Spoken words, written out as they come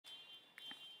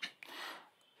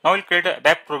Now we'll create a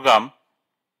ABAP program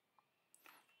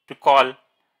to call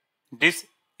this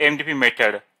AMDP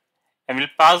method, and we'll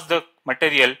pass the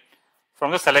material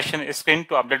from the selection screen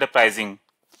to update the pricing.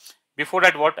 Before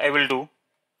that, what I will do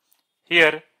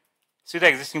here, see the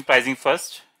existing pricing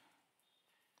first.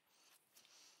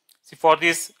 See, for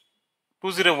this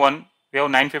 201 we have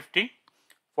 950,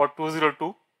 for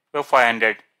 202 we have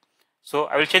 500. So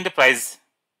I will change the price.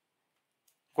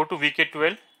 Go to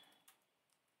VK12,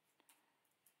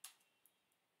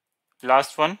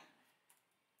 last one,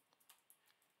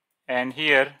 and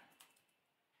here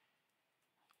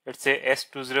let's say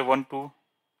S2012,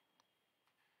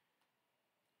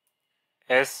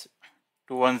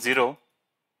 S210.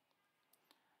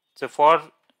 So for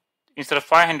instead of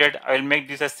 500, I will make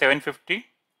this as 750,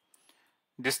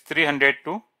 this 300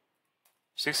 to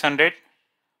 600,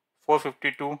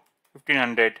 450 to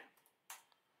 1500.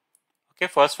 Okay,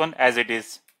 first one as it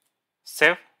is.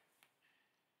 Save.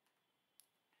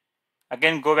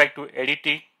 Again, go back to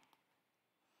ADT.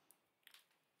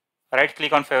 Right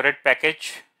click on favorite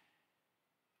package.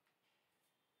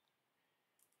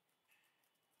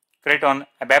 Create on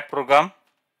ABAP program.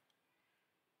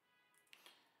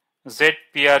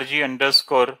 ZPRG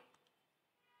underscore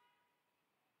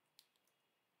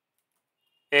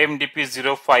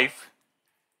AMDP 05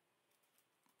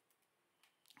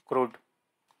 CRUD.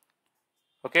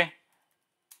 Okay,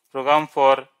 program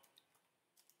for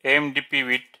AMDP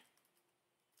with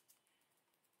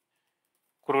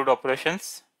CRUD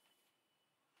operations.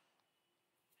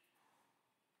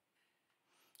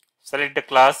 Select the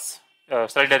class,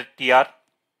 select the TR.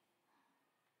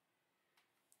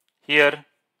 Here,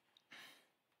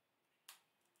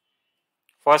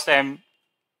 first I am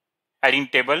adding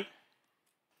table.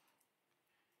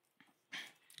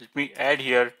 Let me add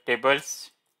here tables,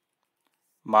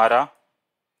 Mara,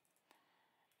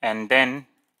 and then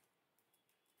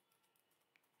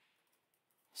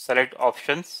select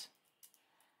options,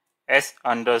 S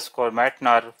underscore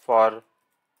Matnar for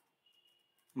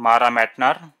Mara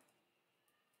Matnar.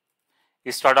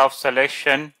 Start of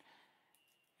selection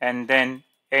and then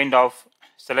end of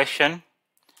selection,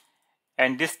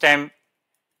 and this time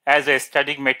as a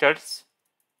static methods.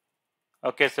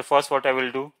 Okay, so first what I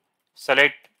will do,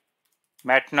 select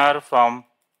Matnar from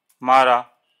Mara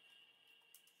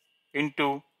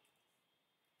into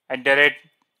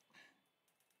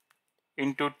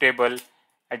into table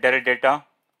data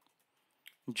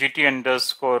GT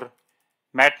underscore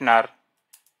Matnar,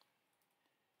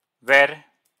 where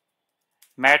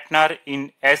Matnar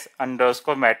in S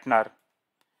underscore Matnar.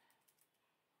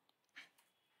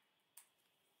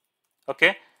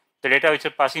 Okay, the data which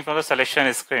are passing from the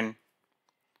selection screen.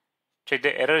 Check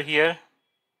the error here.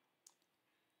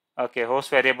 Okay, host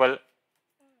variable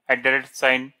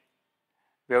sign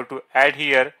we have to add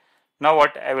here. Now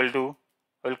what I will do,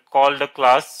 I will call the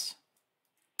class,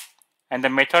 and the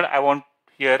method I want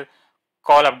here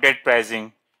call update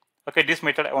pricing. Okay, this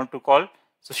method I want to call.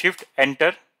 So shift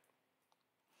enter.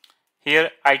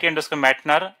 Here IT underscore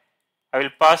Matnar, I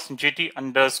will pass GT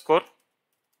underscore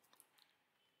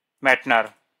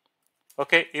Matnar.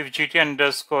 Okay, if GT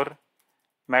underscore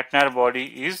Matnar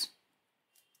body is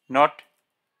not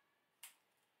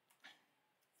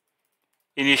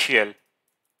initial,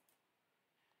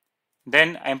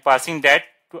 then I am passing that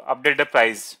to update the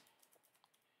price.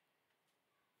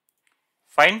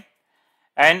 Fine,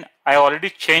 and I already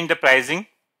changed the pricing.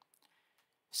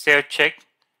 Save, check,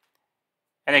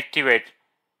 and activate.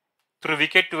 Through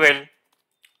VK12,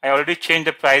 I already changed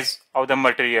the price of the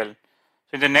material.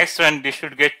 So in the next run, this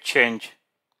should get changed.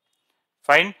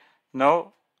 Fine.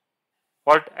 Now,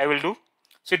 what I will do?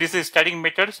 See, this is static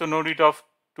method, so no need of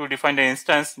to define the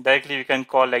instance. Directly we can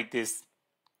call like this.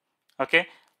 Okay,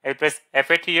 I will press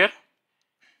F8 here.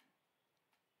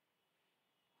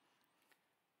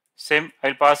 Same, I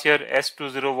will pass here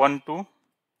S2012,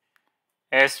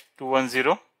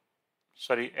 S210,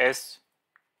 sorry,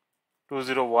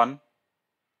 S201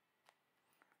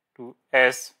 to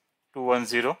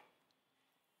S210.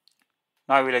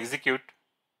 Now I will execute.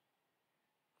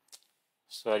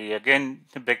 Sorry, again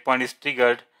the breakpoint is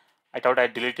triggered. I thought I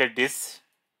deleted this,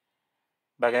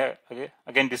 but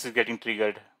again this is getting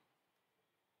triggered.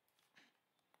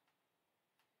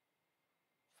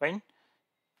 Fine.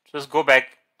 Just go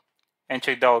back and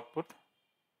check the output.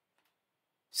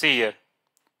 See here,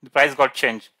 the price got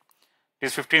changed.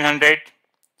 This 1500,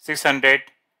 600,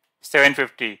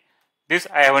 750. This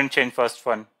I haven't changed first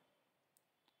one.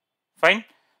 Fine.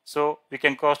 So we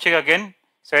can cross check again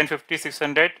 750,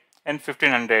 600 and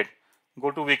 1500.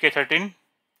 Go to VK13,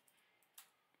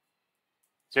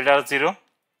 ZR0,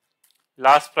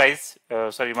 last price,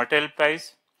 material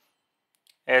price,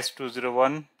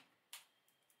 S201.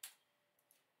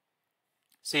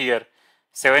 See here,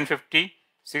 750,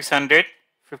 600,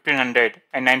 1500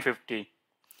 and 950.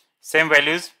 Same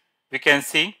values we can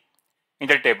see in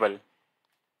the table.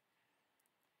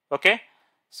 Okay,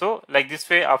 so like this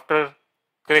way, after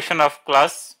creation of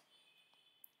class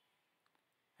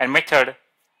and method,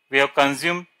 we have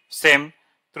consumed same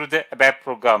through the ABAP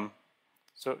program.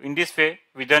 So in this way,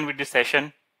 we done with this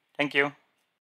session. Thank you.